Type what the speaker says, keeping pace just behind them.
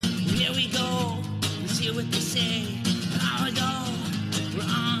hear what they say. An hour ago, we're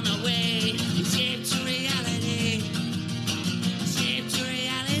on our way. Escape to reality. Escape to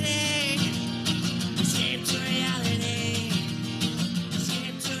reality. Escape to reality.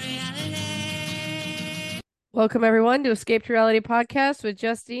 Escape to reality. Welcome, everyone, to Escape to Reality podcast with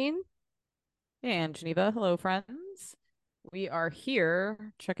Justine. And Geneva. Hello, friends. We are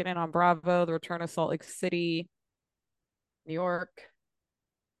here checking in on Bravo, the return of Salt Lake City, New York.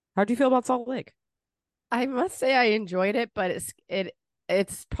 How'd you feel about Salt Lake? I must say I enjoyed it, but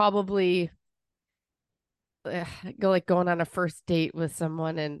it's probably like going on a first date with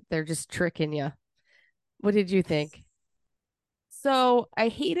someone and they're just tricking you. What did you think? So I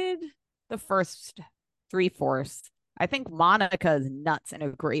hated the first three-fourths. I think Monica is nuts in a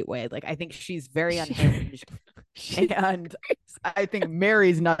great way. Like, I think she's very unhinged. And I think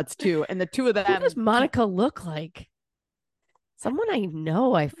Mary's nuts too. And the two of Who them. does Monica look like? Someone I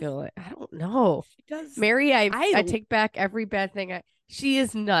know, I feel like. I don't know. She does. Mary, I take back every bad thing. She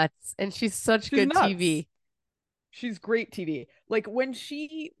is nuts, and she's such good nuts. TV. She's great TV. Like what did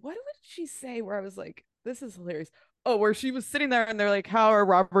she say where I was like, this is hilarious. Oh, where she was sitting there and they're like, how are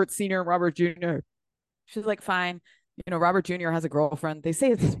Robert Sr. and Robert Jr.? She's like, fine. You know, Robert Jr. has a girlfriend. They say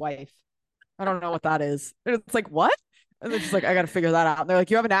it's his wife. I don't know what that is. And it's like, what? And then she's like, I got to figure that out. And they're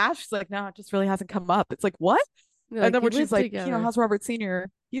like, you have an ash? She's like, no, it just really hasn't come up. It's like, what? And then when she's like, you know, how's Robert Sr.?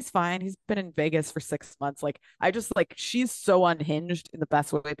 He's fine. He's been in Vegas for 6 months. Like, I just like, she's so unhinged in the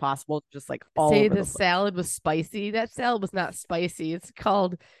best way possible. Just like all say over the salad was spicy. That salad was not spicy. It's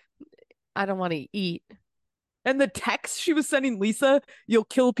called, I don't want to eat. And the text she was sending Lisa, you'll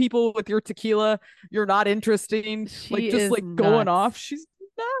kill people with your tequila. You're not interesting. She just like nuts. going off. She's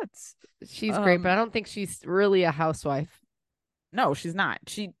nuts. She's great, but I don't think she's really a housewife. No, she's not.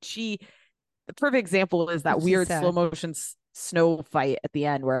 She the perfect example is that weird slow motion snow fight at the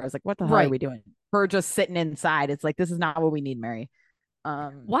end where I was like, what the hell are we doing? Her just sitting inside. It's like, this is not what we need, Mary.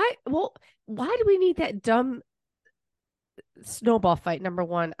 Why do we need that dumb snowball fight? Number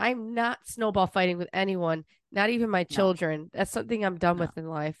one, I'm not snowball fighting with anyone, not even my children. That's something I'm done with in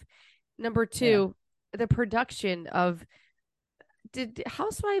life. Number two, the production of, did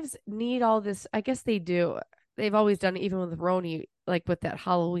Housewives need all this? I guess they do. They've always done it, even with Roni, like with that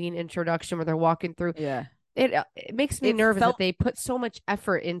Halloween introduction where they're walking through. Yeah. It makes me nervous that they put so much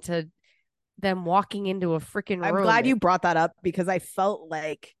effort into them walking into a freaking room. I'm glad you brought that up because I felt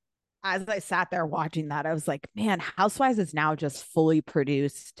like as I sat there watching that, I was like, man, Housewives is now just fully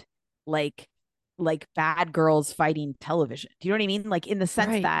produced like bad girls fighting television. Do you know what I mean? Like in the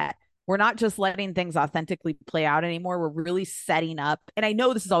sense that we're not just letting things authentically play out anymore. We're really setting up. And I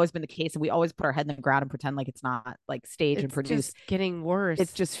know this has always been the case, and we always put our head in the ground and pretend like it's not like staged and produced. Just getting worse.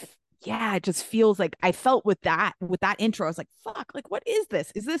 It's just, it just feels like I felt with that intro. I was like, fuck, like, what is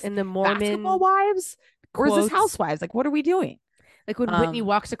this? Is this in the Mormon Basketball Wives? Or is this Housewives? Like, what are we doing? Like when Whitney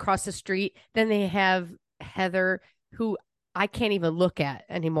walks across the street, then they have Heather, who I can't even look at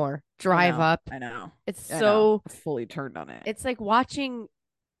anymore, drive up. I know. It's so fully turned on it. It's like watching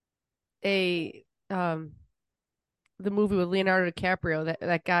the movie with Leonardo DiCaprio,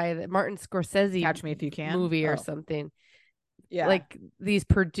 that guy, that Martin Scorsese, Catch Me If You Can movie or something. Yeah. Like these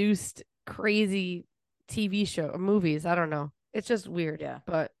produced crazy TV show movies. I don't know. It's just weird. Yeah.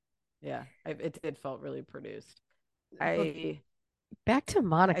 But yeah, it felt really produced. Back to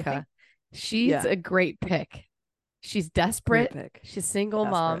Monica. She's a great pick. She's desperate. She's single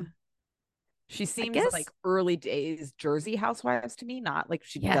mom. She seems like early days Jersey Housewives to me, not like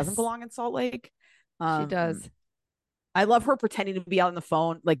she doesn't belong in Salt Lake. She does. I love her pretending to be out on the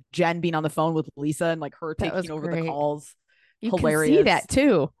phone, like Jen being on the phone with Lisa and like her taking over the calls. You hilarious. Can see that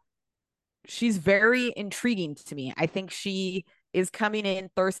too. She's very intriguing to me. I think she is coming in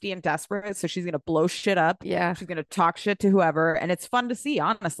thirsty and desperate, so she's gonna blow shit up. Yeah, she's gonna talk shit to whoever, and it's fun to see.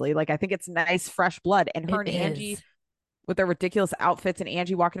 Honestly, like I think it's nice, fresh blood. And her and Angie with their ridiculous outfits, and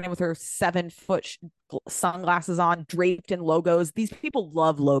Angie walking in with her 7-foot sunglasses on, draped in logos. These people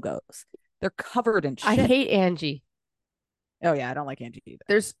love logos. They're covered in shit. I hate Angie. Oh yeah, I don't like Angie either.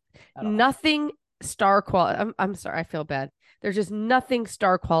 There's nothing star quality. I'm sorry, I feel bad. There's just nothing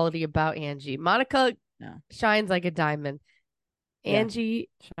star quality about Angie. Monica shines like a diamond.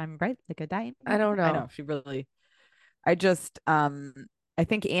 Angie shine bright like a diamond. I don't know. I know she really. I just I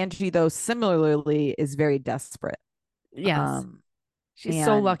think Angie though similarly is very desperate. Yes. She's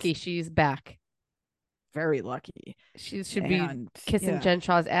so lucky she's back. Very lucky. She should be kissing Jen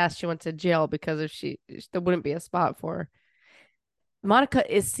Shah's ass. She went to jail because if there wouldn't be a spot for her. Monica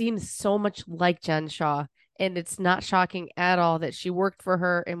seems so much like Jen Shah, and it's not shocking at all that she worked for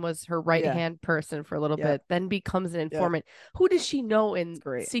her and was her right-hand person for a little bit, then becomes an informant. Who does she know in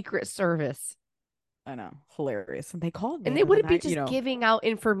Secret Service? I know, hilarious. And they called me, And they and then wouldn't be I, just giving out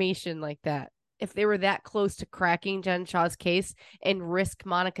information like that if they were that close to cracking Jen Shaw's case and risk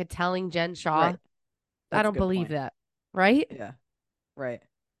Monica telling Jen Shaw. right. I That's a don't good believe point. that, right? Yeah, right.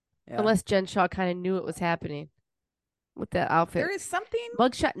 Yeah. Unless Jen Shaw kind of knew it was happening with that There outfit. is something.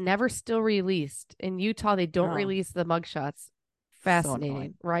 Mugshot never still released. In Utah, they don't Oh, release the mugshots. so Fascinating,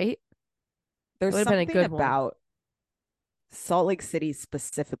 annoying. right? It There's would have been a something good one. about Salt Lake City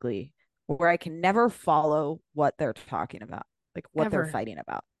specifically where I can never follow what they're talking about, like what they're Ever. fighting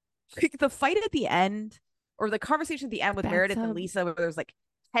about. Like the fight at the end or the conversation at the end with Meredith and Bathtub. Lisa, where there's like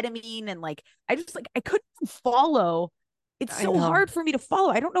ketamine and like, I just like, I couldn't follow. It's I so know. hard for me to follow.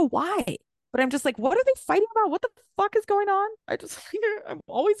 I don't know why, but I'm just like, what are they fighting about? What the fuck is going on? I'm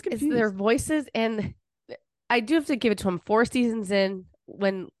always It's confused. their voices. And I do have to give it to them. 4 seasons in,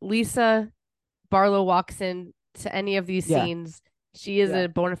 when Lisa Barlow walks in to any of these Yeah. scenes, she is Yeah. a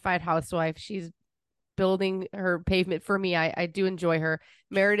bona fide housewife. She's building her pavement for me. I do enjoy her.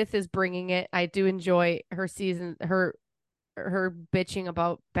 Meredith is bringing it. I do enjoy her season, her bitching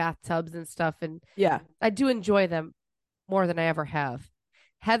about bathtubs and stuff, and Yeah. I do enjoy them more than I ever have.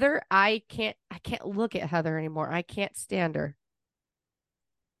 Heather, I can't look at Heather anymore. I can't stand her.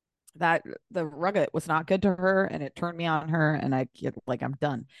 That the Rugged was not good to her and it turned me on her and I get like I'm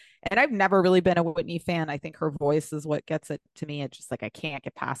done. And I've never really been a Whitney fan. I think her voice is what gets it to me. It's just like I can't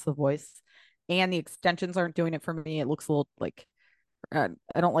get past the voice. And the extensions aren't doing it for me. It looks a little like I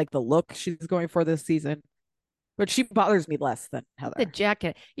don't like the look she's going for this season. But she bothers me less than The Heather.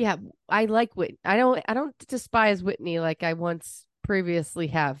 jacket. Yeah, I like Whitney. I don't despise Whitney like I once previously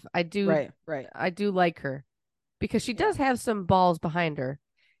have. I do Right. I do like her because she Yeah. does have some balls behind her.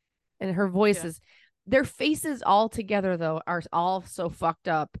 And her voices, their faces all together though are all so fucked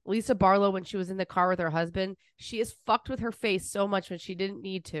up. Lisa Barlow, when she was in the car with her husband, she is fucked with her face so much when she didn't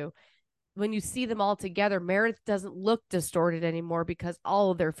need to. When you see them all together, Meredith doesn't look distorted anymore because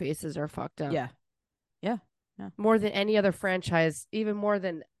all of their faces are fucked up. Yeah. More than any other franchise, even more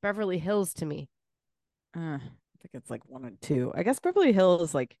than Beverly Hills to me. I think it's like 1 and 2. I guess Beverly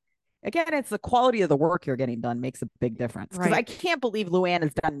Hills, like, again, it's the quality of the work you're getting done makes a big difference. Because I Right. can't believe Luann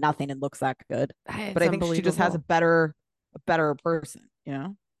has done nothing and looks that good. It's But I think she just has a unbelievable. better person,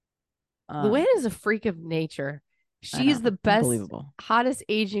 Luann is a freak of nature. I know, She's the best, unbelievable. hottest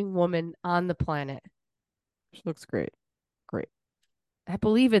aging woman on the planet. She looks great. I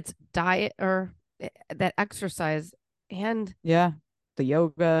believe it's diet or that exercise and Yeah, the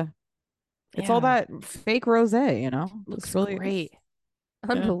yoga. It's all yeah, that fake rosé, looks It's really great.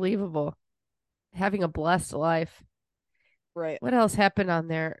 Yeah. Unbelievable. Having a blessed life. right. What else happened on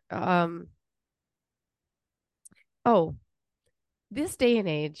there? Oh, this day and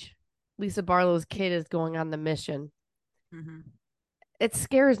age, Lisa Barlow's kid is going on the mission. Mhm. It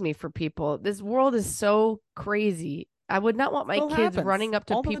scares me for people. This world is so crazy. I would not want my Still kids happens running up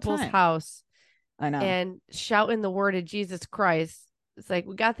to all the people's time. house I know. and shouting the word of Jesus Christ. It's like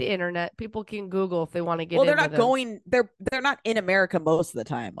we got the internet. People can Google if they want to get Well, they're in not with them. going. They're not in America most of the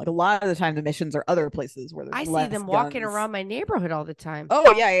time. Like a lot of the time, the missions are other places where there's I see less them walking guns. around my neighborhood all the time.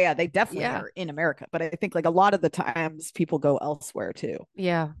 Oh yeah. They definitely Yeah. are in America, but I think like a lot of the times people go elsewhere too.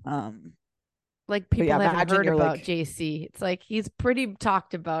 Yeah. Like but people yeah, haven't imagine heard you're about like, JC. It's like he's pretty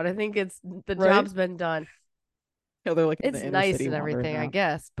talked about. I think it's the Right? job's been done. they're like in It's the inner nice city and wandering everything, I around.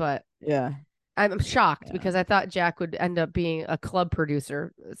 guess, but Yeah, I'm shocked Yeah. because I thought Jack would end up being a club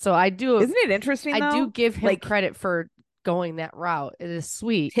producer. So I do isn't it interesting? I though? do give him Like credit for going that route. It is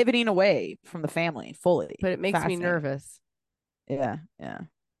sweet, pivoting away from the family fully, but it makes me Fascinating. nervous Yeah.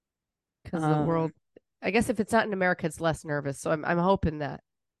 because the world. I guess if it's not in America, it's less nervous. So I'm hoping that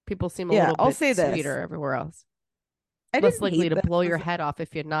people seem a little I'll bit say this. sweeter everywhere else. I Less didn't likely hate to this blow your as- head off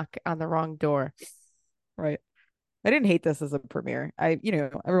if you knock on the wrong door. Right. I didn't hate this as a premiere.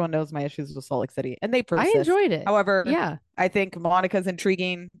 Everyone knows my issues with Salt Lake City, and they persist. I enjoyed it. However, Yeah, I think Monica's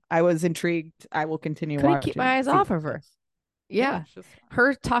intriguing. I was intrigued. I will continue couldn't watching. keep my eyes see off what of her. happens. Yeah. it's just-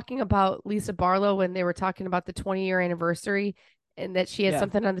 Her talking about Lisa Barlow when they were talking about the 20-year anniversary and that she had Yeah.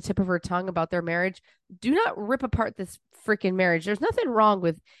 something on the tip of her tongue about their marriage. Do not rip apart this freaking marriage. There's nothing wrong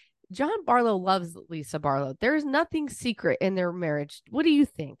with John Barlow loves Lisa Barlow. There is nothing secret in their marriage. What do you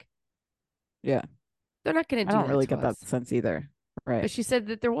think? Yeah. They're not going I to do don't that really to get us. that sense either. Right. But she said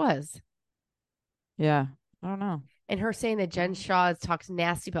that there was. Yeah. I don't know. And her saying that Jen Shaw talks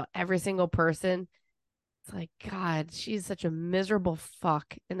nasty about every single person. It's like, God, she's such a miserable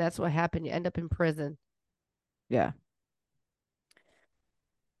fuck. And that's what happened. You end up in prison. Yeah.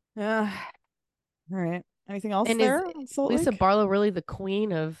 Yeah. All right. Anything else And there? is on Salt Lisa Lake? Barlow really the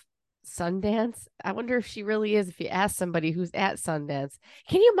queen of Sundance. I wonder if she really is. If you ask somebody who's at Sundance,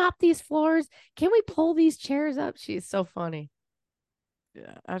 can you mop these floors? Can we pull these chairs up? She's so funny.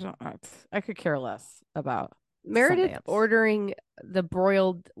 Yeah, I don't know. I could care less about Meredith Sundance. ordering the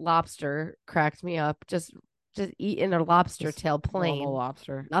broiled lobster cracked me up. Just eating a lobster Just tail plain. normal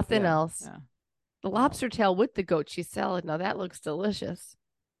lobster. Nothing Yeah, else. Yeah. The lobster tail with the goat cheese salad. Now that looks delicious.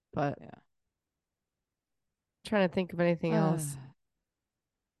 But Yeah. trying to think of anything else.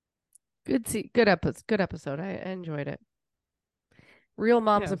 Good episode. I enjoyed it. Real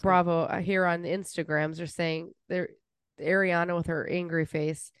Moms it of was good. Bravo here on the Instagrams are saying Ariana with her angry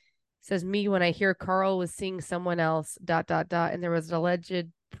face says, me when I hear Carl was seeing someone else, ... and there was an alleged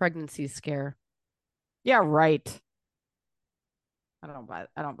pregnancy scare. Yeah, right. I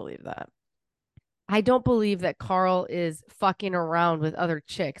don't believe that. I don't believe that Carl is fucking around with other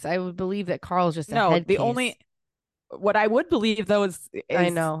chicks. I would believe that Carl's just a head case. What I would believe though is I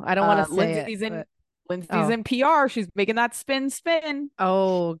know. I don't want to say Lindsay's it. Lindsay's in PR. She's making that spin.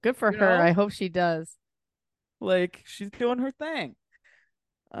 Oh, good for her. know? I hope she does. Like she's doing her thing.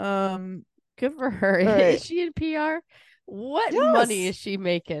 Good for her. Right. Is she in PR? What Yes. money is she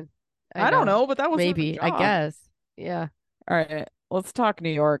making? I don't know, but that was her maybe. I job. guess. Yeah. All right, let's talk New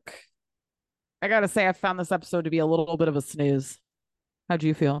York. I gotta say, I found this episode to be a little bit of a snooze. How'd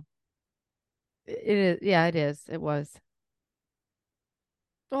you feel? It is. Yeah, it is. It was.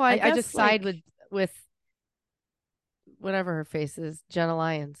 Well, I guess, just side with whatever her face is, Jenna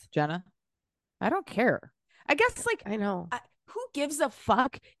Lyons. Jenna. I don't care. I guess I know. Who gives a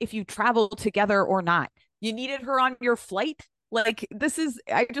fuck if you travel together or not? You needed her on your flight? Like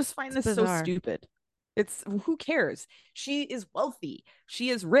I just find this so stupid. Who cares? She is wealthy. She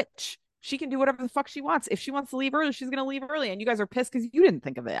is rich. She can do whatever the fuck she wants. If she wants to leave early, she's going to leave early. And you guys are pissed because you didn't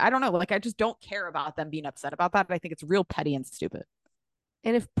think of it. I don't know. Like, I just don't care about them being upset about that. I think it's real petty and stupid.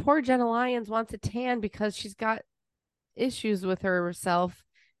 And if poor Jenna Lyons wants a tan because she's got issues with herself,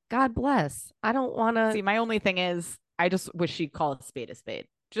 God bless. I don't want to. See, my only thing is, I just wish she'd call a spade a spade.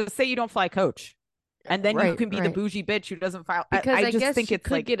 Just say you don't fly coach. And then you can be the bougie bitch who doesn't file. Because I just think it's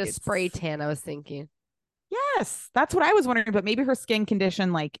could like get a spray tan. I was thinking. Yes, that's what I was wondering. But maybe her skin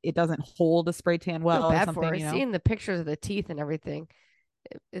condition, like it doesn't hold a spray tan well. Bad or something, for her. Seeing the pictures of the teeth and everything,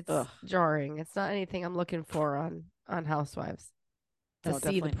 it's jarring. It's not anything I'm looking for on Housewives to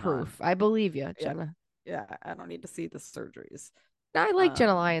see the proof. Not. I believe you, Jenna. Yeah, I don't need to see the surgeries. I like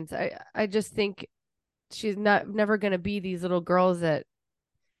Jenna Lyons. I just think she's never going to be these little girls that.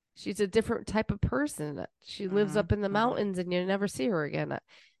 She's a different type of person. She lives up in the mountains, and you never see her again.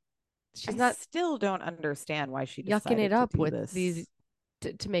 I still don't understand why she yucking it up with this. These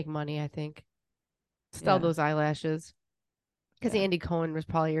to make money. I think sell those eyelashes because Andy Cohen was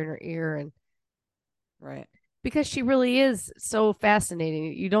probably in her ear, and right because she really is so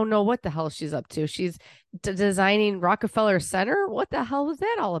fascinating. You don't know what the hell she's up to. She's designing Rockefeller Center. What the hell was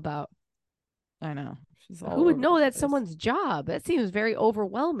that all about? I know. Who would know that's someone's job? That seems very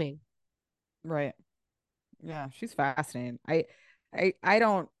overwhelming. Right. Yeah, she's fascinating. I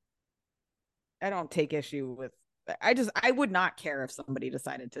don't take issue with. I would not care if somebody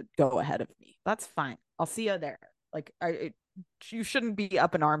decided to go ahead of me. That's fine. I'll see you there. Like you shouldn't be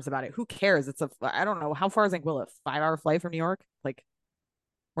up in arms about it. Who cares? I don't know how far is Anguilla? 5-hour flight from New York. Like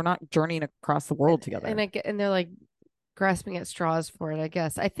we're not journeying across the world together. And they're like grasping at straws for it, I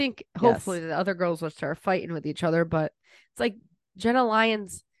guess. I think hopefully the other girls will start fighting with each other, but it's like Jenna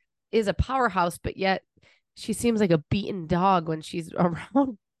Lyons is a powerhouse, but yet she seems like a beaten dog when she's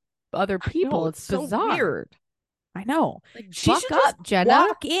around other people. It's bizarre. So weird. I know. Like, she should up, just Jenna.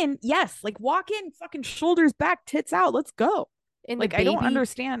 Walk in. Yes, like walk in, fucking shoulders back, tits out. Let's go. And like I don't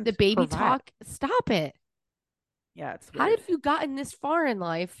understand the baby talk. Stop it. Yeah, it's weird. How have you gotten this far in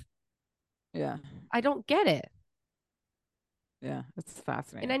life? Yeah, I don't get it. Yeah, it's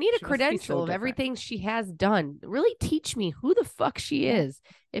fascinating. And I need a credential of everything she has done. Really teach me who the fuck she is.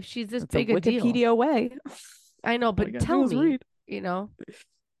 If she's this big a deal. Wikipedia way. I know, but tell me, you know.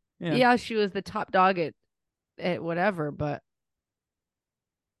 Yeah, she was the top dog at whatever, but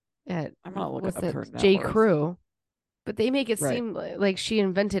I'm gonna look up her J. Crew. But they make it seem like she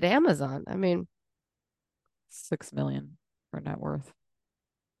invented Amazon. I mean, $6 million for net worth.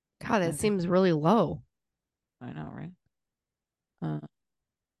 God, that seems really low. I know, right? All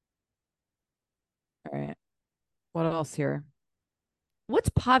right. What else here? What's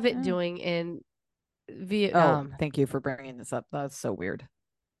Pavitt doing in Vietnam? Oh, thank you for bringing this up. That's so weird.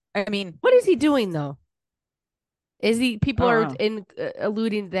 I mean, what is he doing though? Is people are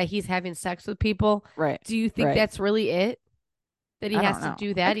alluding that he's having sex with people? Right. Do you think that's really it? That he has to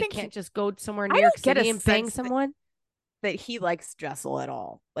do that? He can't just go somewhere in New York City and bang someone? that he likes Jessel at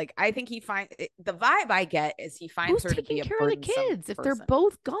all. Like, I think the vibe I get is he finds Who's her to taking be a care of the burdensome kids if they're person.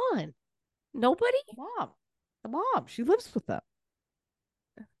 both gone? Nobody? The mom, she lives with them.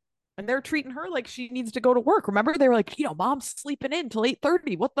 And they're treating her like she needs to go to work. Remember, they were like, mom's sleeping in till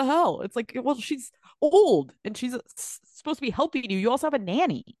 8:30. What the hell? It's like, well, she's old and she's supposed to be helping you. You also have a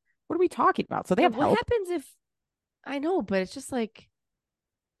nanny. What are we talking about? So they have What help. happens if I know, but it's just like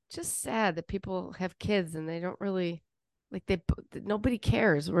just sad that people have kids and they don't really like nobody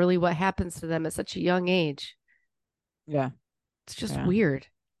cares really what happens to them at such a young age. Yeah. It's just Yeah. weird.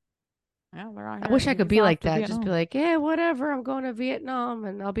 Yeah, they're out I here. wish I could He's be off like to that. Just be Vietnam. like, yeah, whatever. I'm going to Vietnam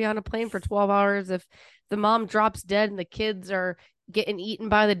and I'll be on a plane for 12 hours. If the mom drops dead and the kids are getting eaten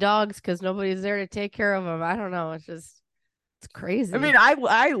by the dogs because nobody's there to take care of them. I don't know. It's crazy. I mean,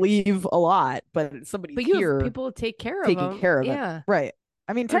 I leave a lot, but somebody's but you have here people to take care of taking them. care of it. Yeah. Right.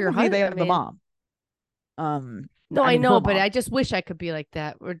 I mean, Or your technically they husband. have the mom. No, I I mean, her know, but mom. I just wish I could be like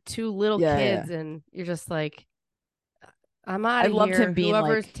that. We're two little Yeah, kids, and you're just like, I'm out I of loved here. him being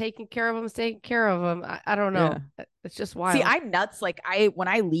Whoever's like, taking care of him's taking care of him. I don't know. It's just wild. see, I'm nuts. Like when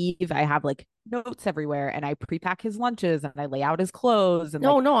I leave, I have like notes everywhere, and I pre-pack his lunches, and I lay out his clothes, and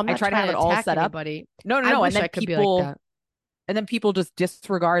no, like no, I'm I not try to trying have to it all attack set up. anybody. No, I and wish then I could be like that. and then people just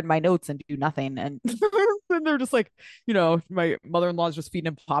disregard my notes and do nothing, and then they're just like, my mother-in-law's just feeding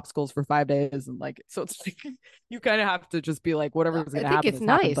him popsicles for 5 days, and like, so it's like you kind of have to just be like, whatever's I gonna think happen it's has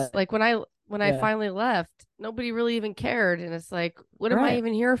happened. nice. But Like when I yeah. finally left, nobody really even cared, and it's like, what am I Right.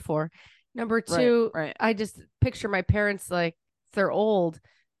 even here for? Number two, Right. I just picture my parents like they're old.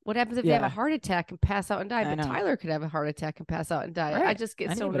 What happens if they have a Yeah. heart attack and pass out and die? I But know. Tyler could have a heart attack and pass out and die. I Right. just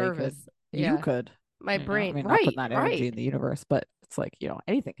get so Anybody nervous. could. You Yeah. could. My I brain. mean, not putting Right. that energy Right. in the universe, but it's like,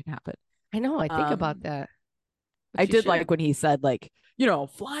 anything can happen. I know. I think about Um, that. I But you did like should. when he said, like,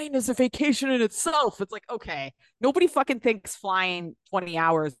 flying is a vacation in itself. It's like, okay, nobody fucking thinks flying 20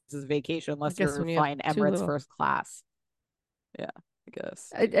 hours is a vacation unless guess you're when you have flying too Emirates little. first class. Yeah, I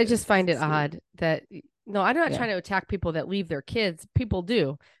guess. I just find it It's weird. odd that no, I'm not Yeah. trying to attack people that leave their kids. People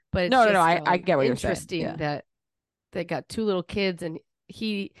do, but it's No, just I get what you're saying. interesting Yeah. that they got two little kids and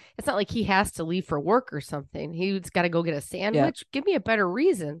it's not like he has to leave for work or something. He's got to go get a sandwich. Give me a better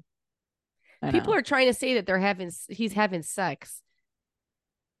reason. People are trying to say that he's having sex,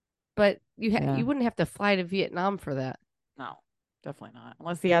 but you wouldn't have to fly to Vietnam for that. No, definitely not.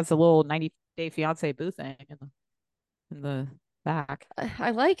 Unless he has a little 90-day fiance boo thing in the back.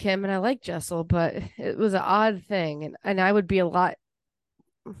 I like him and I like Jessel, but it was an odd thing, and I would be a lot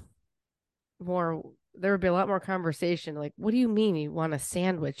more. There would be a lot more conversation. Like, what do you mean you want a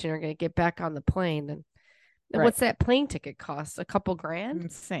sandwich and you're going to get back on the plane? And Right. what's that plane ticket cost? A couple grand?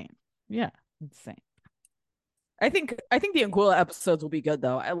 Insane. Yeah, insane. I think the Anguilla episodes will be good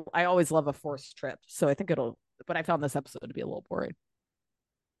though. I always love a forced trip, so I think but I found this episode to be a little boring.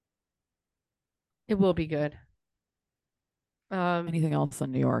 It will be good. Anything else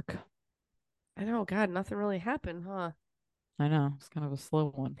in New York? I know, God, nothing really happened, huh? I know, it's kind of a slow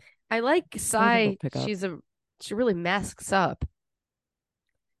one. I like Sai. pick up. She really masks up.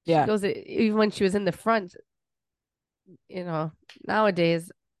 She Yeah. goes even when she was in the front.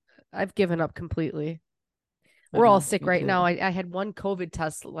 Nowadays, I've given up completely. We're all sick right now. I had one COVID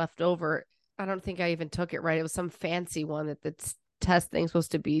test left over. I don't think I even took it right. It was some fancy one that the test thing's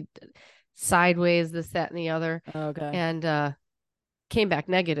supposed to be sideways, this, that, and the other. Okay. And came back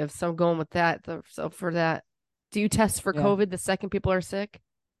negative. So I'm going with that. So for that, do you test for COVID the second people are sick?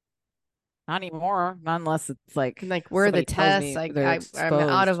 Not anymore. Not unless it's like where are the somebody tells tests? me I'm they're out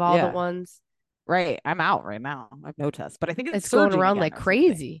of exposed. all the Yeah. ones. Right. I'm out right now. I have no test, but I think It's going surging around again like or something.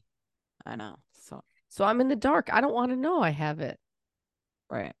 crazy. I know. So I'm in the dark. I don't want to know I have it.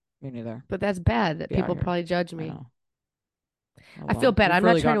 Right. Me neither. But that's bad that Be out people here. probably judge I me. know. Oh, I feel well. bad. You've I'm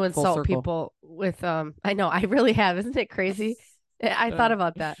really not trying to gone full insult circle. people with I know I really have. Isn't it crazy? I thought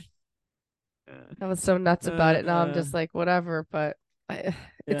about that. I was so nuts about it. Now I'm just like whatever, but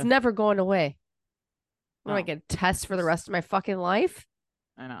it's never going away. Am I gonna test for the rest of my fucking life?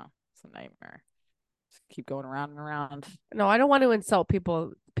 I know. It's a nightmare. Just keep going around and around. No, I don't want to insult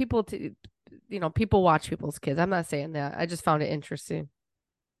people. People watch people's kids. I'm not saying that. I just found it interesting.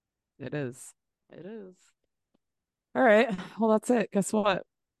 It is. It is. All right. Well, that's it. Guess what?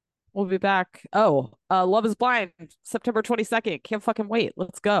 We'll be back. Oh, Love is Blind, September 22nd. Can't fucking wait.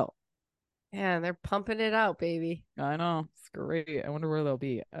 Let's go. Yeah, they're pumping it out, baby. I know. It's great. I wonder where they'll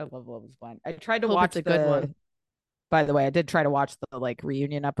be. I love Love is Blind. I tried to Hope watch it's a good one. By the way, I did try to watch the like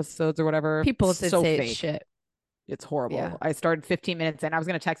reunion episodes or whatever. People did so say fake. it's shit. It's horrible. Yeah. I started 15 minutes and I was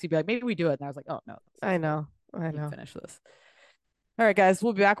going to text you, be like, maybe we do it. And I was like, oh, no. I know. Finish this. All right, guys.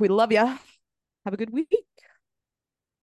 We'll be back. We love you. Have a good week.